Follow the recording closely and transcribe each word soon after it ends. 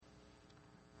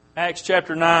Acts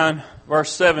chapter 9,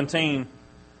 verse 17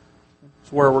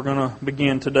 is where we're going to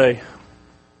begin today.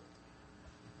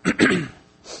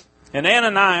 And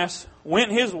Ananias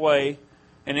went his way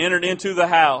and entered into the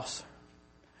house,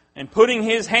 and putting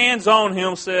his hands on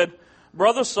him said,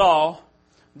 Brother Saul,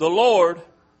 the Lord,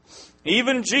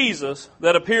 even Jesus,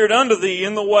 that appeared unto thee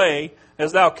in the way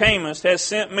as thou camest, has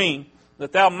sent me,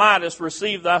 that thou mightest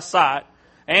receive thy sight,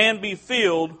 and be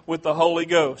filled with the Holy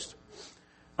Ghost.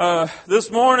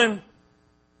 This morning,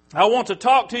 I want to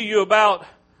talk to you about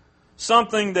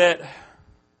something that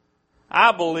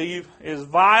I believe is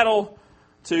vital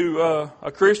to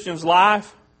a Christian's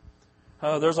life.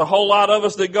 There's a whole lot of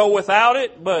us that go without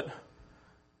it, but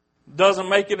doesn't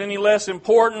make it any less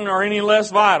important or any less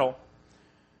vital.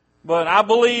 But I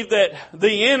believe that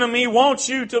the enemy wants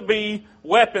you to be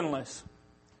weaponless.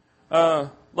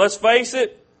 Let's face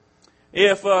it,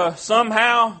 if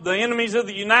somehow the enemies of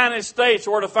the United States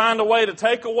were to find a way to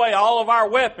take away all of our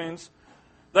weapons,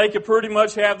 they could pretty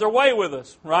much have their way with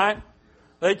us, right?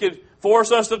 They could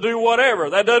force us to do whatever.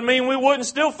 That doesn't mean we wouldn't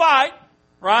still fight,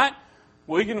 right?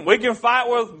 We can fight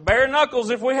with bare knuckles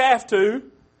if we have to.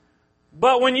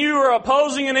 But when you are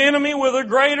opposing an enemy with a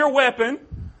greater weapon,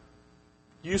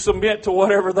 you submit to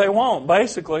whatever they want,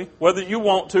 basically, whether you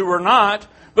want to or not,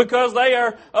 because they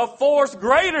are a force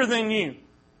greater than you.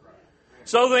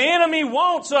 So the enemy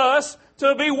wants us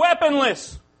to be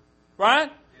weaponless,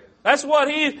 right? That's what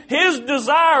his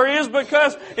desire is,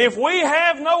 because if we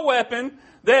have no weapon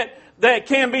that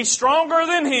can be stronger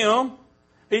than him,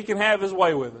 he can have his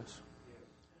way with us.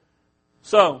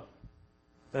 So,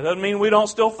 that doesn't mean we don't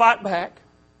still fight back.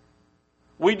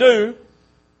 We do.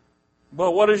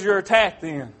 But what is your attack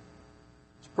then?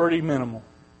 It's pretty minimal.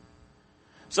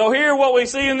 So here what we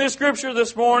see in this scripture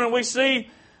this morning, we see,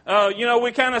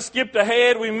 we kind of skipped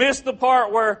ahead. We missed the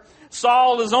part where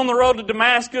Saul is on the road to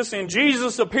Damascus and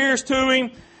Jesus appears to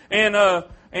him and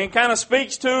kind of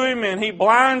speaks to him, and he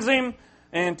blinds him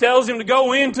and tells him to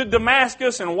go into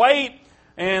Damascus and wait.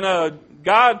 And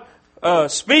God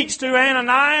speaks to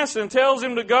Ananias and tells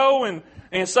him to go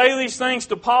and say these things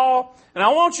to Paul. And I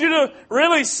want you to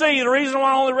really see, the reason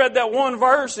why I only read that one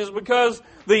verse is because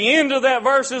the end of that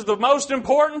verse is the most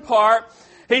important part.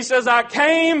 He says, I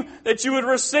came that you would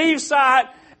receive sight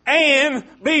and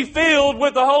be filled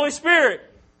with the Holy Spirit.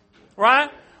 Right?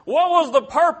 What was the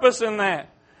purpose in that?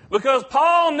 Because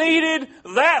Paul needed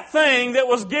that thing that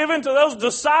was given to those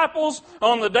disciples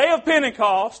on the day of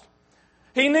Pentecost.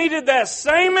 He needed that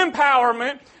same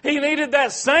empowerment. He needed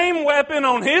that same weapon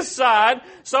on his side,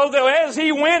 so that as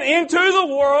he went into the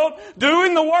world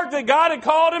doing the work that God had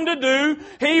called him to do,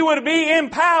 he would be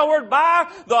empowered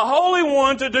by the Holy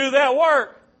One to do that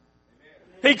work.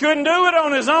 He couldn't do it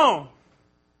on his own.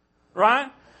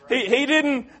 Right? He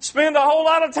didn't spend a whole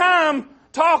lot of time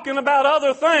talking about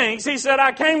other things. He said,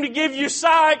 I came to give you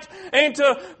sight and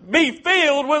to be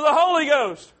filled with the Holy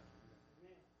Ghost.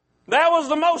 That was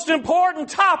the most important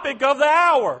topic of the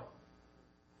hour.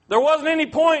 There wasn't any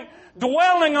point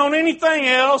dwelling on anything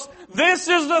else. This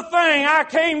is the thing I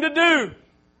came to do.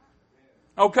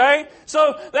 Okay?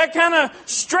 So that kind of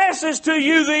stresses to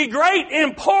you the great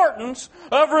importance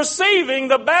of receiving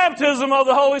the baptism of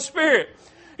the Holy Spirit.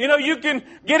 You know, you can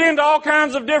get into all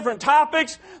kinds of different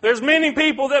topics. There's many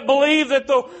people that believe that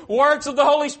the works of the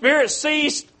Holy Spirit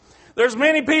ceased. There's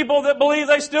many people that believe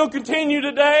they still continue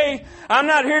today. I'm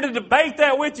not here to debate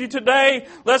that with you today.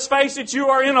 Let's face it, you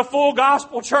are in a full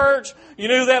gospel church. You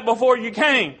knew that before you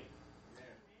came.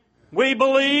 We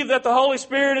believe that the Holy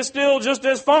Spirit is still just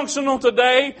as functional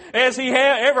today as He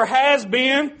ever has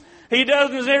been. He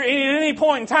doesn't at any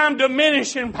point in time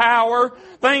diminish in power.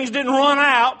 Things didn't run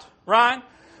out, right?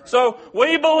 So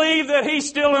we believe that He's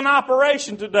still in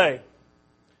operation today.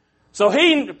 So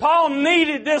Paul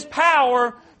needed this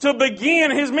power to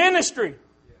begin his ministry.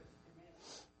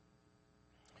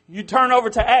 You turn over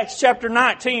to Acts chapter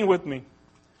 19 with me.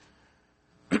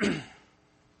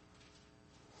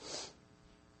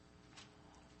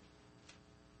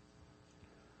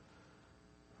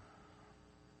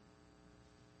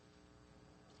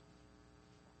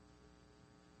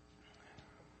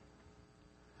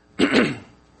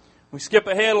 We skip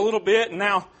ahead a little bit, and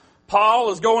now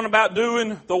Paul is going about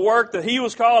doing the work that he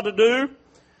was called to do.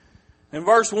 In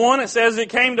verse 1 it says, It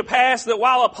came to pass that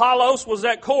while Apollos was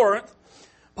at Corinth,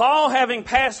 Paul, having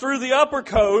passed through the upper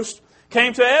coast,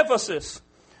 came to Ephesus,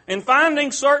 and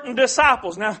finding certain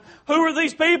disciples. Now, who were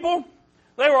these people?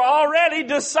 They were already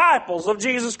disciples of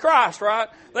Jesus Christ, right?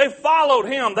 They followed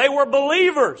Him. They were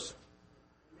believers.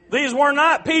 These were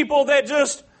not people that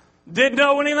just didn't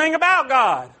know anything about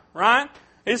God, right?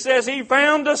 It says he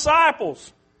found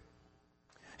disciples.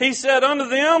 He said unto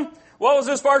them, What was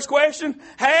his first question?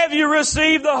 Have you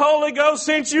received the Holy Ghost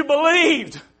since you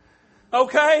believed?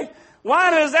 Okay?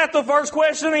 Why is that the first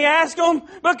question he asked them?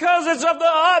 Because it's of the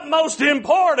utmost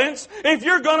importance if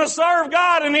you're going to serve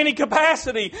God in any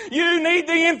capacity. You need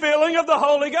the infilling of the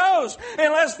Holy Ghost.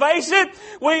 And let's face it,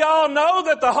 we all know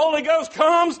that the Holy Ghost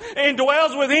comes and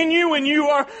dwells within you when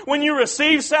you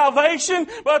receive salvation,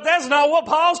 but that's not what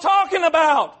Paul's talking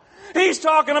about. He's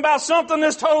talking about something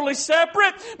that's totally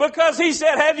separate because he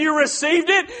said, have you received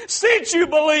it since you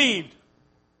believed?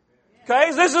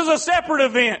 Okay, this is a separate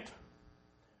event.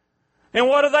 And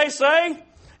what do they say?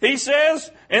 He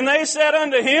says, and they said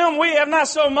unto him, we have not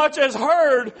so much as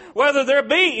heard whether there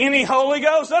be any Holy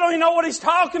Ghost. They don't even know what he's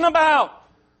talking about.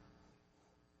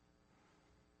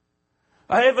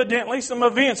 Evidently, some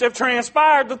events have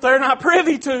transpired that they're not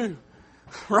privy to.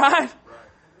 Right?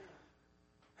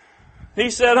 He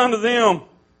said unto them,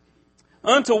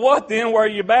 unto what then were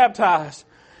you baptized?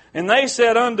 And they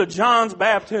said, unto John's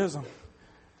baptism.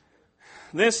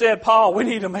 Then said Paul, we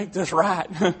need to make this right.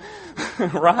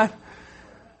 Right?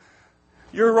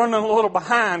 You're running a little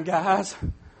behind, guys.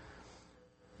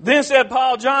 Then said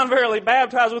Paul, John verily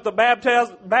baptized with the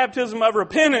baptism of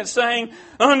repentance, saying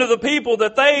unto the people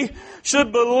that they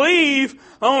should believe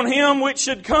on him which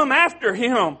should come after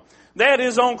him, that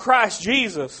is, on Christ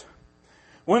Jesus.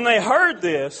 When they heard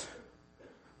this,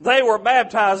 they were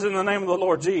baptized in the name of the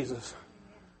Lord Jesus.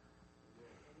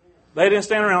 They didn't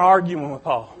stand around arguing with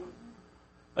Paul.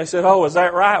 They said, oh, is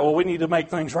that right? Well, we need to make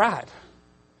things right.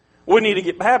 We need to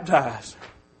get baptized.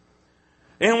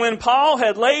 And when Paul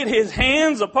had laid his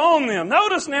hands upon them,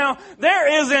 notice now,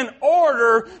 there is an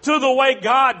order to the way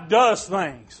God does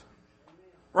things.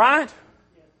 Right?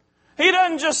 He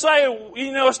doesn't just say,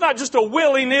 it's not just a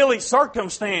willy-nilly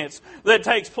circumstance that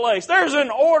takes place. There's an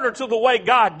order to the way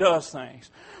God does things.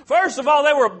 First of all,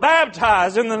 they were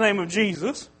baptized in the name of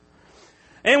Jesus.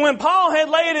 And when Paul had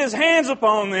laid his hands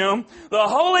upon them, the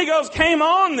Holy Ghost came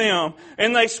on them,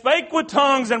 and they spake with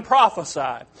tongues and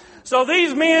prophesied. So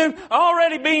these men,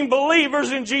 already being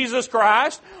believers in Jesus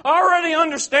Christ, already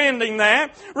understanding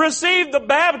that, received the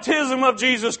baptism of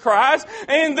Jesus Christ,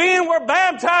 and then were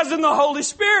baptized in the Holy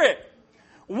Spirit.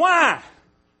 Why?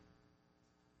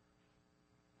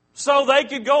 So they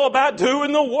could go about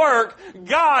doing the work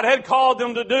God had called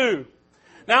them to do.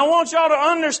 Now I want y'all to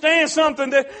understand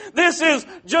something, that this is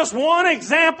just one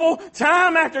example,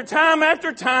 time after time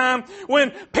after time,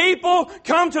 when people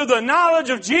come to the knowledge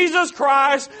of Jesus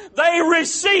Christ, they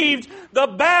received the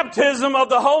baptism of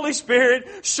the Holy Spirit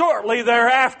shortly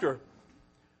thereafter.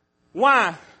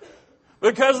 Why?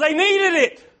 Because they needed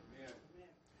it.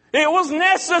 It was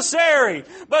necessary.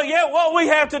 But yet what we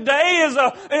have today is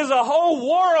a whole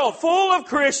world full of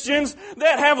Christians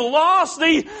that have lost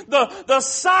the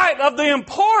sight of the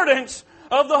importance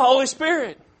of the Holy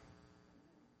Spirit.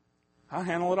 I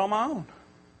handle it on my own.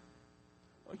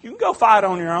 You can go fight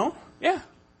on your own. Yeah.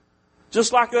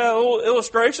 Just like that little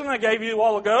illustration I gave you a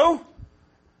while ago.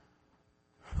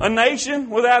 A nation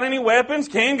without any weapons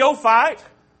can go fight.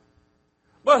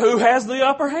 But who has the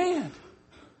upper hand?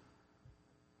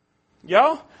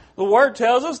 Y'all, the Word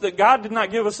tells us that God did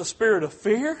not give us a spirit of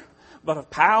fear, but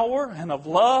of power and of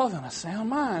love and a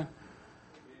sound mind.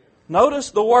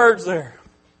 Notice the words there.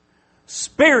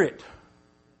 Spirit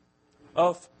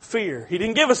of fear. He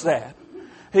didn't give us that.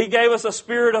 He gave us a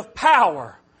spirit of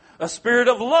power, a spirit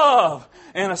of love,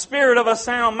 and a spirit of a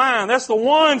sound mind. That's the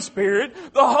one Spirit,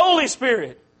 the Holy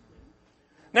Spirit.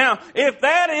 Now, if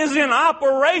that is in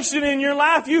operation in your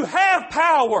life, you have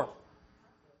power.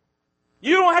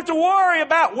 You don't have to worry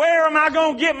about where am I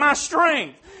going to get my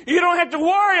strength. You don't have to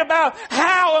worry about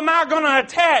how am I going to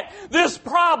attack this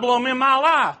problem in my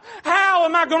life. How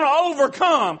am I going to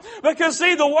overcome? Because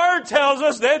see, the Word tells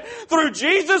us that through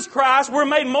Jesus Christ we're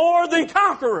made more than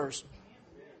conquerors.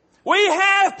 We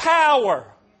have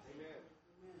power.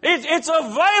 It's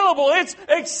available. It's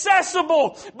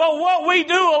accessible. But what we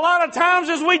do a lot of times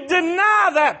is we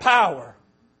deny that power.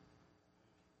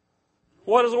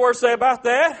 What does the Word say about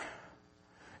that?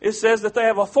 It says that they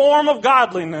have a form of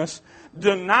godliness,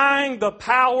 denying the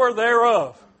power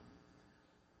thereof.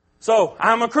 So,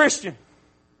 I'm a Christian,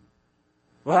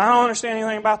 but I don't understand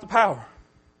anything about the power.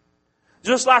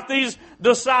 Just like these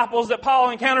disciples that Paul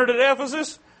encountered at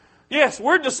Ephesus. Yes,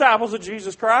 we're disciples of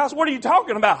Jesus Christ. What are you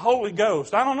talking about, Holy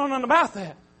Ghost? I don't know nothing about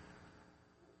that.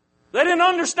 They didn't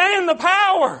understand the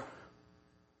power.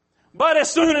 But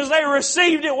as soon as they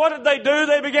received it, what did they do?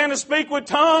 They began to speak with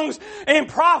tongues and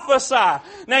prophesy.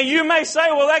 Now you may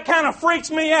say, well, that kind of freaks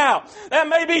me out. That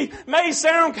may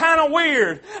sound kind of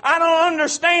weird. I don't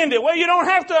understand it. Well, you don't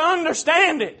have to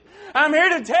understand it. I'm here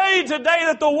to tell you today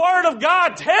that the Word of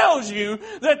God tells you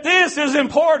that this is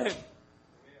important.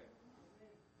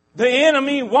 The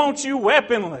enemy wants you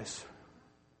weaponless.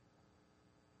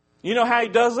 You know how he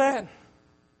does that?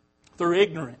 Through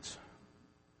ignorance.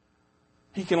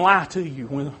 He can lie to you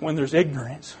when there's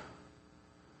ignorance.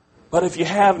 But if you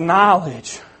have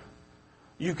knowledge,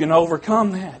 you can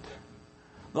overcome that.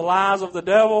 The lies of the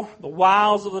devil, the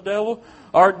wiles of the devil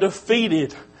are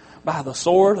defeated by the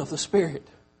sword of the Spirit,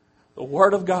 the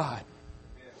Word of God.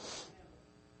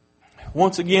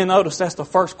 Once again, notice that's the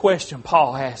first question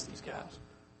Paul asked these guys.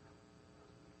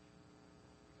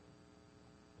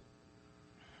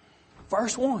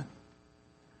 First one.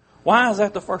 Why is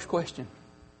that the first question?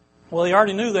 Well, he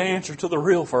already knew the answer to the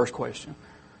real first question.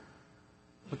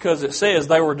 Because it says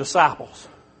they were disciples.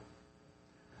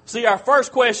 See, our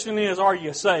first question is, are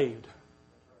you saved?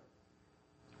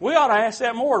 We ought to ask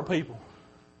that more to people.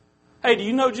 Hey, do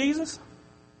you know Jesus?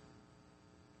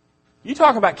 You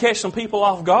talk about catching some people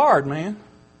off guard, man.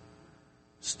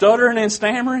 Stuttering and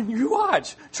stammering. You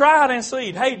watch. Try it and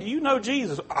see. Hey, do you know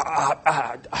Jesus?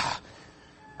 I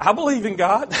believe in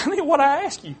God. That ain't what I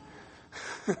ask you.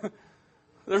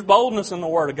 There's boldness in the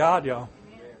Word of God, y'all.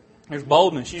 There's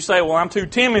boldness. You say, well, I'm too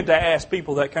timid to ask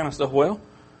people that kind of stuff. Well,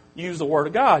 use the Word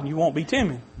of God and you won't be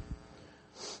timid.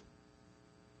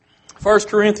 1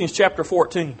 Corinthians chapter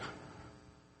 14.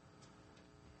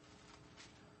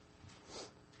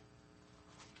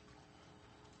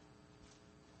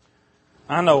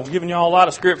 I know I'm giving you all a lot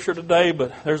of scripture today,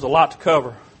 but there's a lot to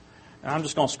cover. And I'm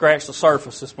just going to scratch the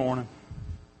surface this morning.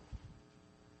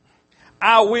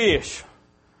 I wish,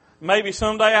 maybe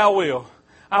someday I will,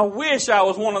 I wish I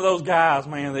was one of those guys,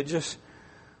 man, that just,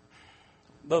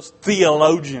 those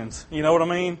theologians, you know what I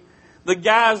mean? The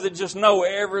guys that just know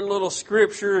every little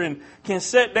scripture and can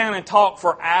sit down and talk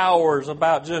for hours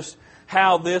about just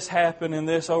how this happened and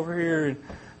this over here. And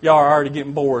y'all are already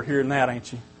getting bored hearing that,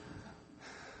 ain't you?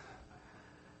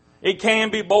 It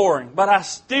can be boring, but I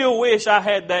still wish I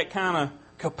had that kind of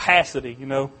capacity, you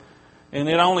know. And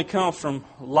it only comes from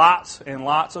lots and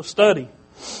lots of study.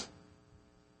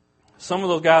 Some of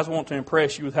those guys want to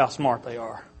impress you with how smart they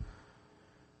are.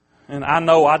 And I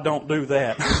know I don't do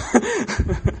that.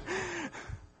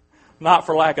 Not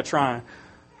for lack of trying.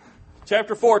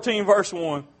 Chapter 14, verse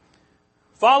 1.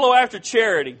 Follow after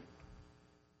charity.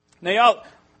 Now, y'all,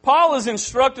 Paul is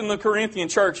instructing the Corinthian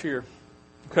church here.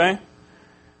 Okay?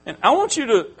 And I want you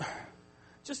to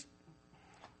just...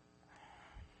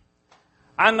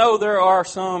 I know there are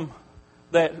some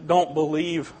that don't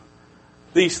believe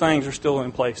these things are still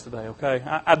in place today, okay?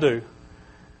 I do.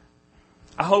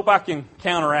 I hope I can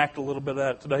counteract a little bit of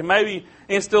that today. Maybe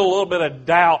instill a little bit of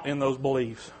doubt in those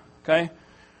beliefs, okay?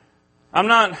 I'm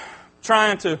not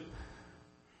trying to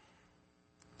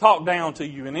talk down to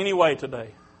you in any way today.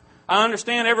 I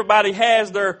understand everybody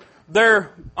has their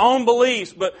own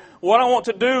beliefs, but what I want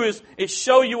to do is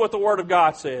show you what the Word of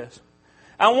God says.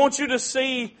 I want you to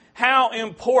see how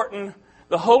important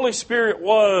the Holy Spirit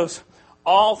was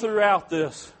all throughout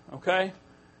this, okay?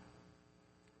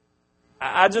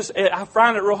 I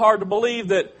find it real hard to believe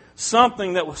that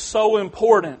something that was so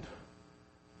important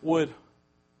would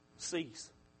cease.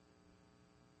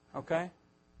 Okay?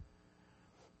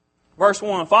 Verse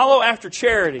 1, follow after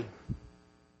charity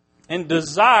and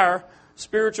desire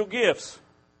spiritual gifts,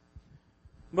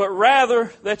 but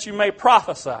rather that you may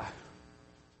prophesy.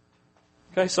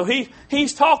 Okay, so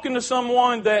he's talking to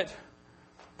someone that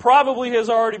probably has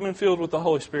already been filled with the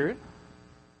Holy Spirit.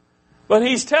 But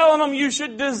he's telling them you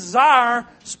should desire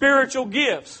spiritual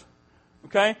gifts.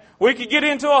 Okay? We could get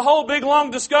into a whole big long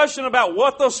discussion about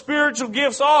what those spiritual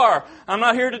gifts are. I'm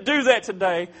not here to do that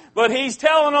today. But he's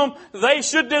telling them they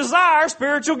should desire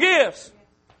spiritual gifts.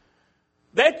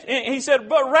 He said,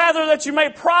 but rather that you may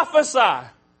prophesy.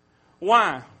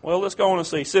 Why? Well, let's go on and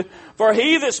see. For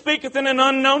he that speaketh in an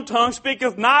unknown tongue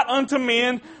speaketh not unto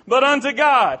men, but unto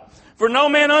God. For no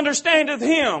man understandeth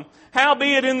him.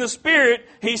 Howbeit in the Spirit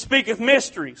he speaketh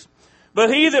mysteries.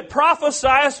 But he that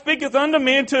prophesieth speaketh unto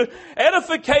men to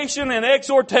edification and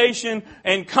exhortation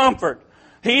and comfort.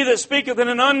 He that speaketh in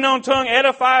an unknown tongue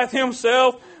edifieth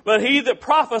himself, but he that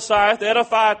prophesieth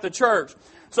edifieth the church.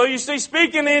 So you see,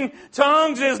 speaking in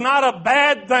tongues is not a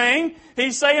bad thing.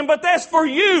 He's saying, but that's for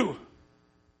you.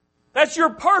 That's your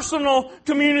personal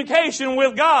communication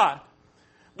with God.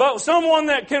 But someone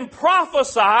that can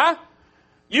prophesy,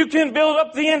 you can build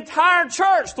up the entire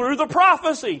church through the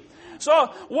prophecy. So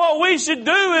what we should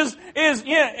do is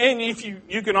and if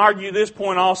you can argue this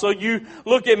point also, you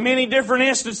look at many different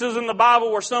instances in the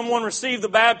Bible where someone received the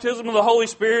baptism of the Holy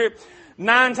Spirit.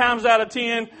 9 times out of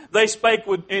 10, they spake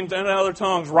in other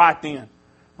tongues right then.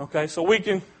 Okay, so we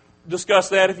can discuss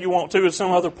that if you want to at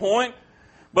some other point.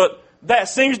 But that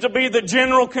seems to be the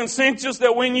general consensus,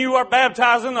 that when you are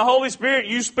baptized in the Holy Spirit,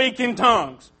 you speak in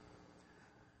tongues.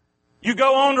 You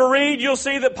go on to read, you'll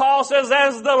see that Paul says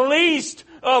that is the least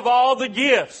of all the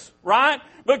gifts, right?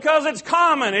 Because it's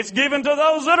common. It's given to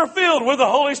those that are filled with the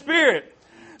Holy Spirit.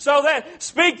 So that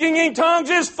speaking in tongues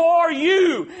is for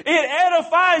you. It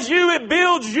edifies you. It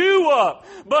builds you up.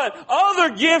 But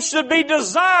other gifts should be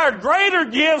desired. Greater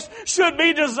gifts should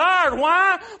be desired.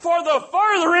 Why? For the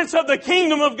furtherance of the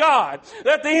kingdom of God.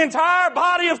 That the entire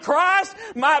body of Christ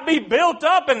might be built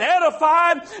up and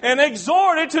edified and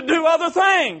exhorted to do other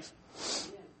things.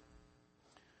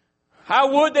 I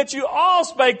would that you all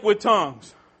spake with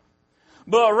tongues,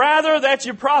 but rather that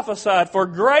you prophesied. For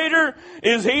greater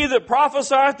is he that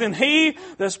prophesieth than he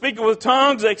that speaketh with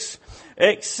tongues,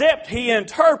 except he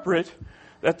interpret,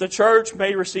 that the church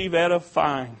may receive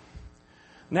edifying.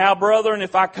 Now, brethren,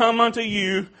 if I come unto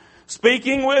you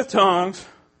speaking with tongues,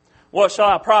 what shall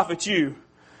I profit you?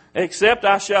 Except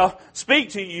I shall speak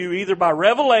to you either by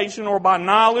revelation or by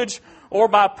knowledge or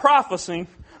by prophesying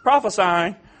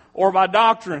or by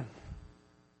doctrine.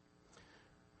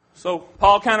 So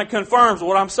Paul kind of confirms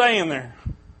what I'm saying there.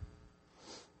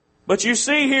 But you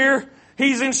see here,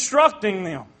 he's instructing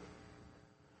them.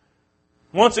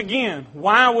 Once again,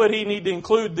 why would he need to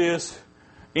include this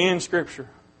in Scripture?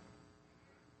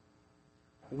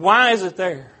 Why is it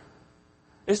there?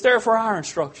 It's there for our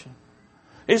instruction.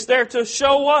 It's there to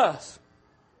show us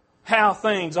how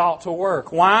things ought to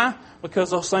work. Why?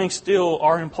 Because those things still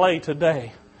are in play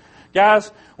today.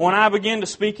 Guys, when I begin to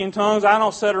speak in tongues, I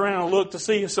don't sit around and look to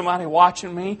see if somebody's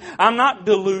watching me. I'm not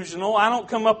delusional. I don't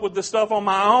come up with this stuff on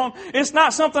my own. It's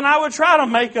not something I would try to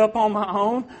make up on my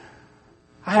own.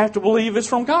 I have to believe it's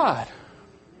from God.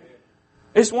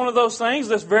 It's one of those things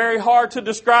that's very hard to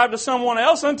describe to someone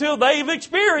else until they've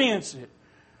experienced it.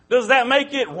 Does that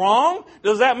make it wrong?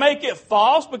 Does that make it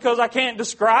false because I can't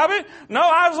describe it? No,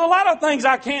 there's a lot of things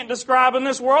I can't describe in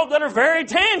this world that are very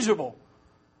tangible.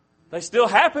 They still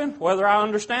happen, whether I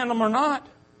understand them or not.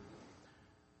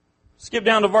 Skip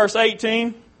down to verse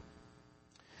 18.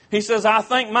 He says, I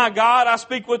thank my God I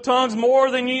speak with tongues more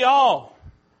than ye all.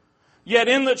 Yet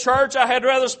in the church I had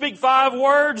rather speak 5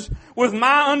 words with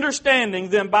my understanding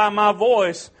than by my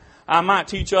voice I might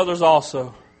teach others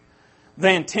also.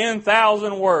 Than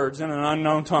 10,000 words in an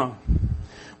unknown tongue.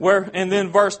 And then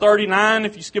verse 39,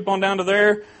 if you skip on down to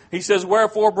there, he says,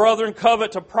 wherefore, brethren,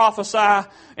 covet to prophesy,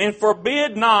 and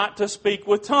forbid not to speak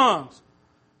with tongues.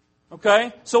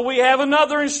 Okay? So we have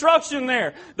another instruction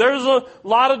there. There's a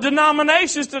lot of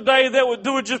denominations today that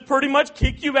would just pretty much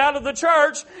kick you out of the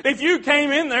church if you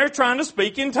came in there trying to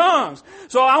speak in tongues.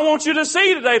 So I want you to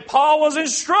see today, Paul was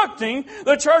instructing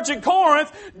the church at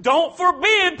Corinth, don't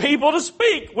forbid people to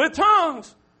speak with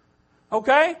tongues.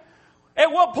 Okay?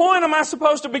 At what point am I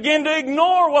supposed to begin to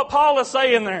ignore what Paul is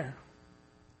saying there?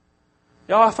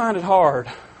 Y'all, I find it hard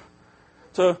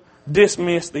to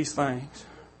dismiss these things.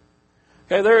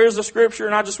 Okay, there is a scripture,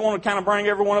 and I just want to kind of bring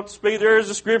everyone up to speed. There is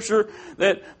a scripture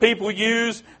that people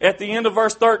use at the end of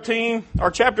verse 13,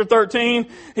 or chapter 13.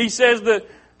 He says that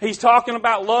he's talking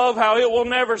about love, how it will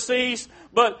never cease,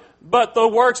 but the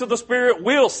works of the Spirit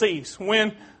will cease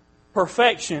when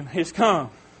perfection has come.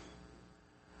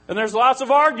 And there's lots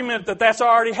of argument that that's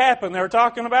already happened. They're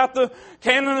talking about the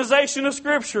canonization of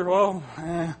Scripture. Well,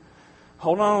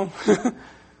 hold on.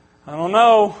 I don't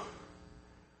know.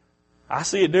 I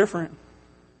see it different.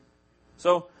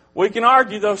 So we can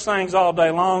argue those things all day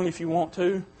long if you want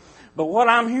to. But what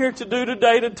I'm here to do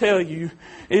today to tell you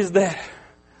is that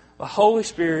the Holy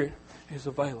Spirit is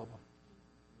available.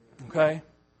 Okay?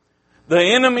 The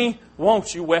enemy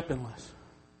wants you weaponless.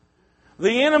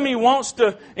 The enemy wants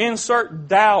to insert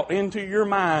doubt into your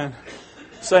mind,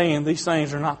 saying these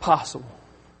things are not possible.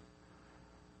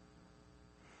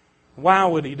 Why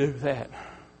would he do that?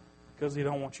 Because he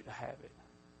don't want you to have it.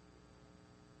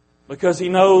 Because he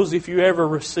knows if you ever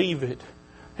receive it,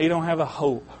 he don't have a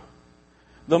hope.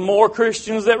 The more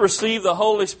Christians that receive the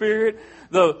Holy Spirit,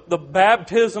 the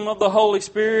baptism of the Holy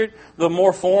Spirit, the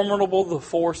more formidable the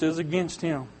force is against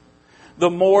him.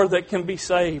 The more that can be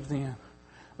saved then.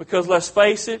 Because let's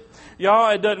face it, y'all,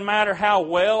 it doesn't matter how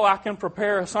well I can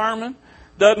prepare a sermon.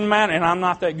 Doesn't matter, and I'm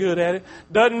not that good at it.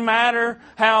 Doesn't matter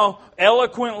how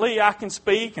eloquently I can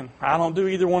speak, and I don't do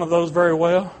either one of those very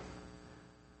well.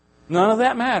 None of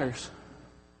that matters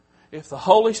if the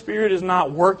Holy Spirit is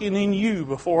not working in you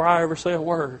before I ever say a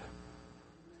word.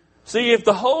 See, if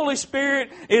the Holy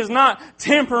Spirit is not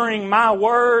tempering my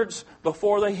words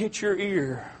before they hit your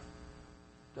ear,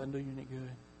 doesn't do you any good.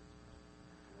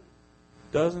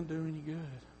 Doesn't do any good.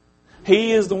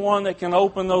 He is the one that can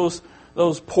open those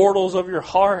those portals of your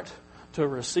heart to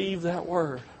receive that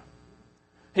Word.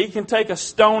 He can take a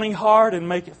stony heart and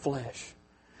make it flesh.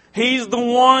 He's the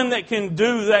one that can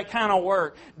do that kind of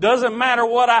work. Doesn't matter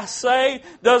what I say,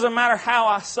 doesn't matter how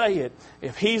I say it.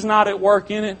 If He's not at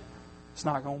work in it, it's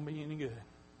not going to be any good.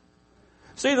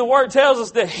 See, the Word tells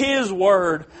us that His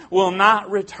Word will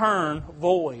not return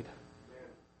void.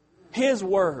 His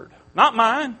Word, not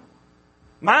mine.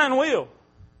 Mine will.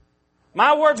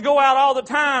 My words go out all the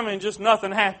time and just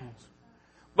nothing happens.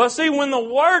 But see, when the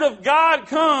Word of God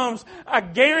comes, I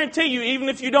guarantee you, even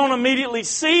if you don't immediately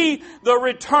see the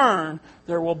return,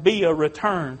 there will be a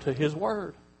return to His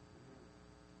Word.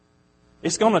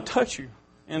 It's going to touch you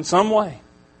in some way.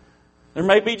 There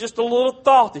may be just a little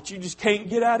thought that you just can't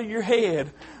get out of your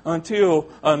head until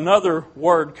another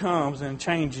word comes and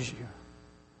changes you.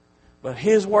 But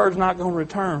His Word's not going to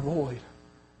return void.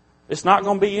 It's not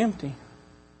going to be empty.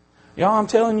 Y'all, I'm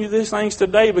telling you these things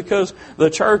today because the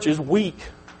church is weak.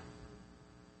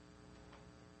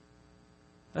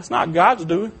 That's not God's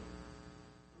doing.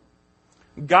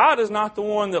 God is not the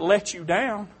one that lets you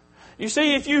down. You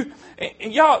see,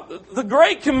 y'all, the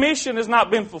Great Commission has not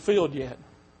been fulfilled yet.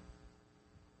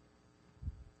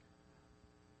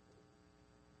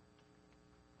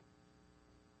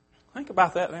 Think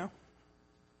about that now.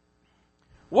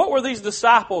 What were these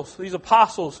disciples, these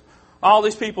apostles, all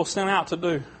these people sent out to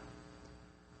do?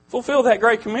 Fulfill that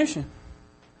Great Commission.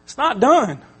 It's not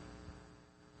done.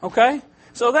 Okay?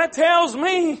 So that tells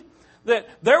me that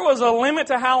there was a limit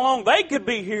to how long they could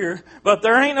be here, but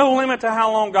there ain't no limit to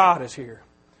how long God is here.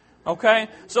 Okay?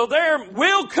 So there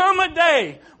will come a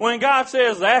day when God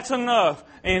says, that's enough,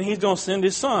 and He's going to send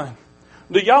His Son.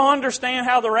 Do y'all understand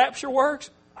how the rapture works?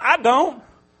 I don't.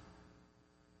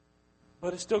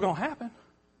 But it's still going to happen.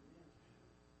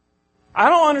 I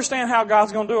don't understand how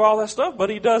God's going to do all that stuff, but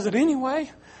He does it anyway.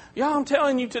 Y'all, I'm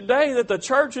telling you today that the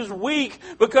church is weak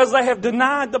because they have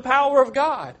denied the power of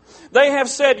God. They have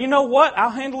said, you know what,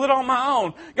 I'll handle it on my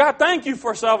own. God, thank you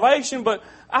for salvation, but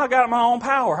I got my own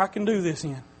power. I can do this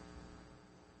in.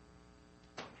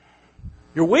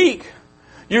 You're weak.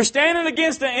 You're standing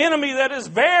against an enemy that is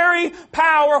very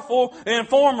powerful and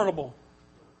formidable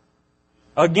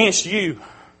against you.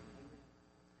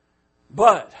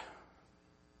 But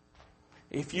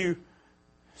if you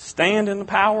stand in the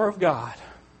power of God,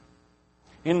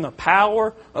 in the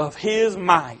power of His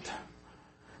might,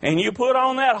 and you put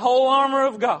on that whole armor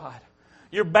of God,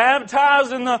 you're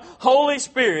baptized in the Holy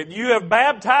Spirit, you have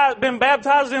been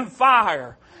baptized in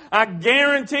fire, I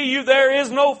guarantee you there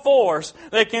is no force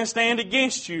that can stand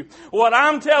against you. What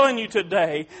I'm telling you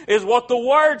today is what the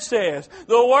Word says.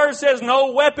 The Word says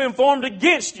no weapon formed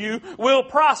against you will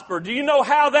prosper. Do you know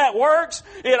how that works?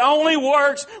 It only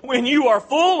works when you are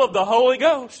full of the Holy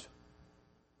Ghost.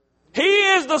 He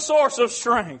is the source of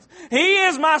strength. He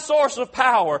is my source of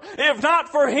power. If not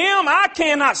for Him, I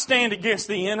cannot stand against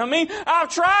the enemy. I've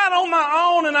tried on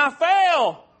my own and I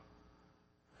fail.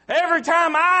 Every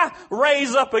time I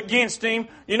raise up against him,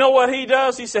 you know what he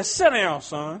does? He says, sit down,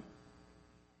 son.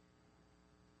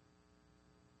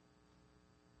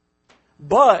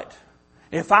 But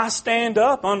if I stand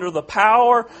up under the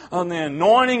power of the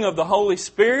anointing of the Holy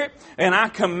Spirit and I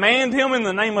command him in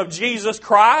the name of Jesus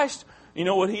Christ, you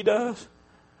know what he does?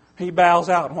 He bows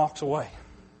out and walks away.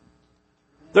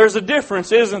 There's a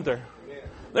difference, isn't there?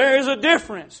 There is a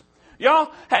difference.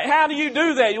 Y'all, how do you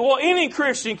do that? Well, any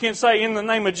Christian can say in the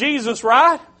name of Jesus,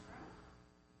 right?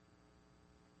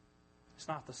 It's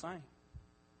not the same.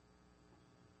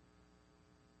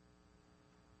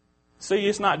 See,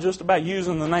 it's not just about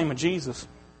using the name of Jesus.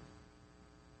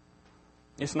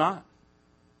 It's not.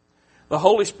 The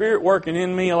Holy Spirit working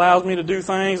in me allows me to do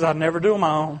things I'd never do on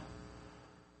my own.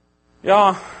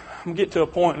 Y'all, I'm getting to a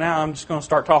point now I'm just going to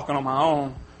start talking on my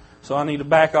own. So I need to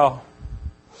back off.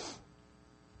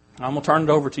 I'm going to turn it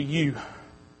over to you.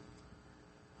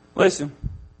 Listen.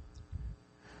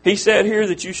 He said here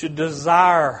that you should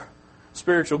desire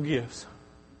spiritual gifts.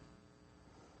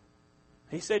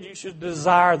 He said you should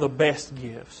desire the best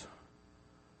gifts.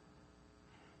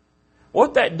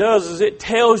 What that does is it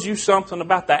tells you something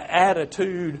about the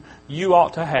attitude you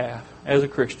ought to have as a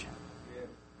Christian.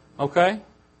 Okay?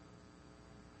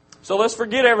 So let's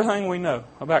forget everything we know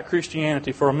about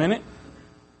Christianity for a minute.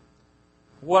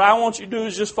 What I want you to do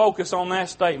is just focus on that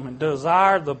statement.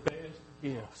 Desire the best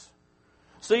gifts.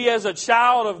 See, as a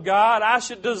child of God, I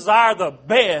should desire the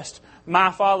best my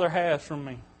Father has from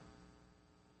me.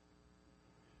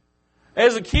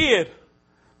 As a kid,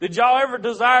 did y'all ever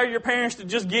desire your parents to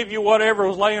just give you whatever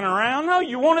was laying around? No,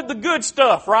 you wanted the good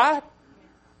stuff, right?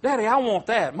 Daddy, I want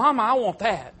that. Mama, I want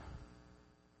that.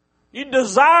 You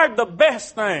desired the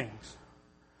best things.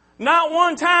 Not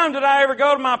one time did I ever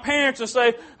go to my parents and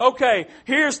say, okay,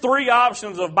 here's 3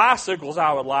 options of bicycles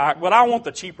I would like, but I want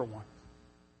the cheaper one.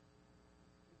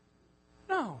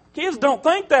 No, kids don't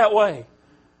think that way.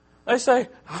 They say,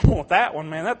 I want that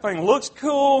one, man. That thing looks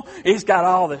cool. It's got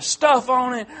all this stuff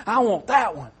on it. I want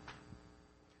that one.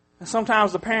 And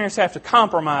sometimes the parents have to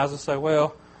compromise and say,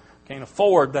 well, can't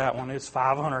afford that one. It's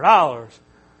 $500. Well,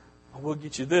 we'll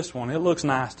get you this one. It looks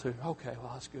nice too. Okay,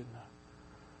 well, that's good enough.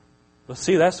 But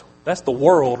see, that's the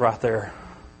world right there.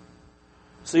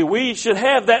 See, we should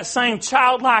have that same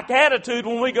childlike attitude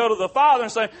when we go to the Father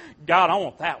and say, God, I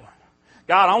want that one.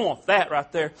 God, I want that right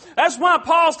there. That's why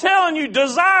Paul's telling you,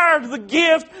 desire the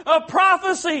gift of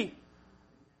prophecy.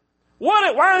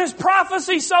 Why is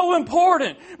prophecy so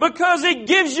important? Because it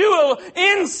gives you an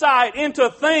insight into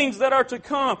things that are to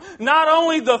come. Not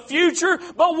only the future,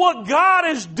 but what God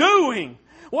is doing.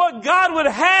 What God would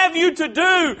have you to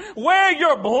do. Where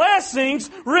your blessings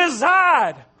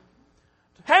reside.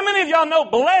 How many of y'all know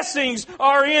blessings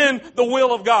are in the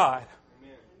will of God?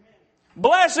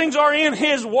 Blessings are in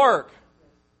His work.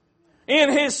 In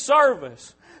His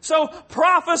service. So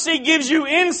prophecy gives you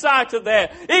insight to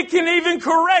that. It can even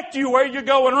correct you where you're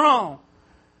going wrong.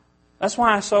 That's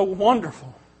why it's so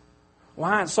wonderful.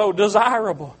 Why it's so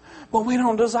desirable. But we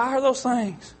don't desire those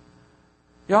things.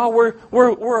 Y'all,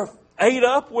 we're ate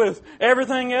up with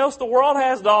everything else the world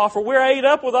has to offer. We're ate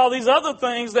up with all these other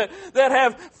things that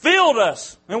have filled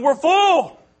us. And we're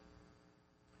full.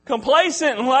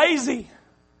 Complacent and lazy.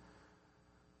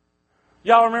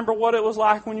 Y'all remember what it was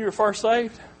like when you were first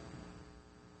saved?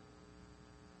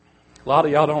 A lot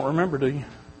of y'all don't remember, do you?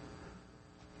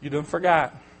 You done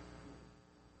forgot.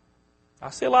 I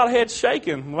see a lot of heads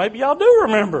shaking. Maybe y'all do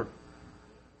remember.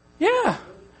 Yeah.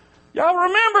 Y'all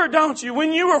remember, don't you?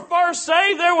 When you were first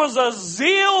saved, there was a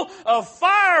zeal of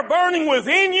fire burning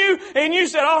within you, and you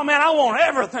said, oh man, I want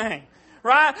everything.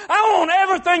 Right? I want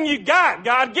everything you got,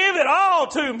 God. Give it all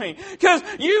to me. Because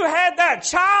you had that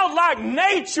childlike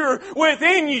nature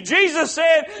within you. Jesus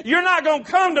said, you're not going to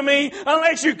come to me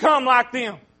unless you come like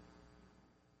them.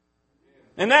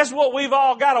 And that's what we've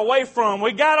all got away from.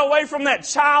 We got away from that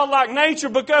childlike nature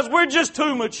because we're just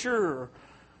too mature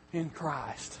in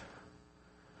Christ.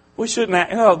 We shouldn't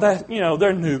act,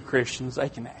 they're new Christians. They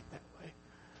can act that way.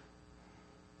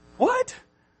 What?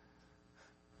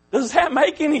 Does that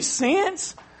make any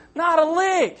sense? Not a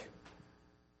lick.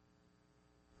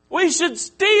 We should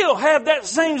still have that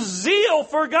same zeal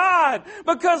for God.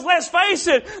 Because let's face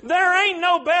it, there ain't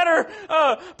no better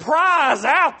prize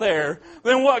out there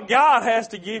than what God has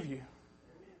to give you.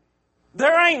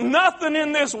 There ain't nothing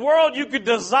in this world you could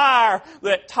desire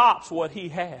that tops what He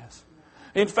has.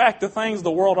 In fact, the things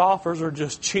the world offers are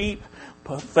just cheap,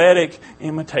 pathetic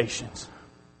imitations.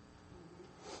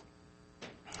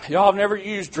 Y'all have never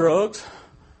used drugs,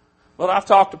 but I've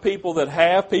talked to people that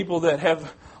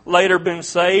have later been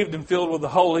saved and filled with the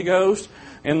Holy Ghost,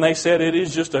 and they said it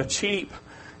is just a cheap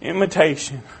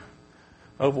imitation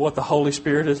of what the Holy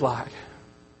Spirit is like.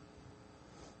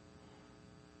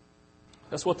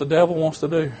 That's what the devil wants to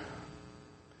do.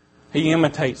 He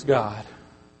imitates God.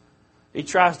 He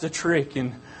tries to trick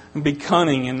and be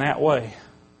cunning in that way.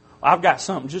 I've got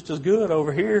something just as good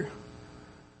over here.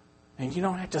 And you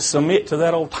don't have to submit to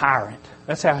that old tyrant.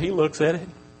 That's how he looks at it.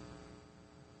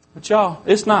 But y'all,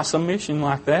 it's not submission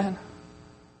like that.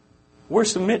 We're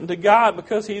submitting to God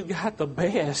because He's got the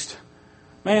best.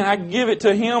 Man, I give it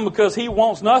to Him because He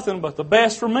wants nothing but the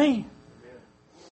best for me.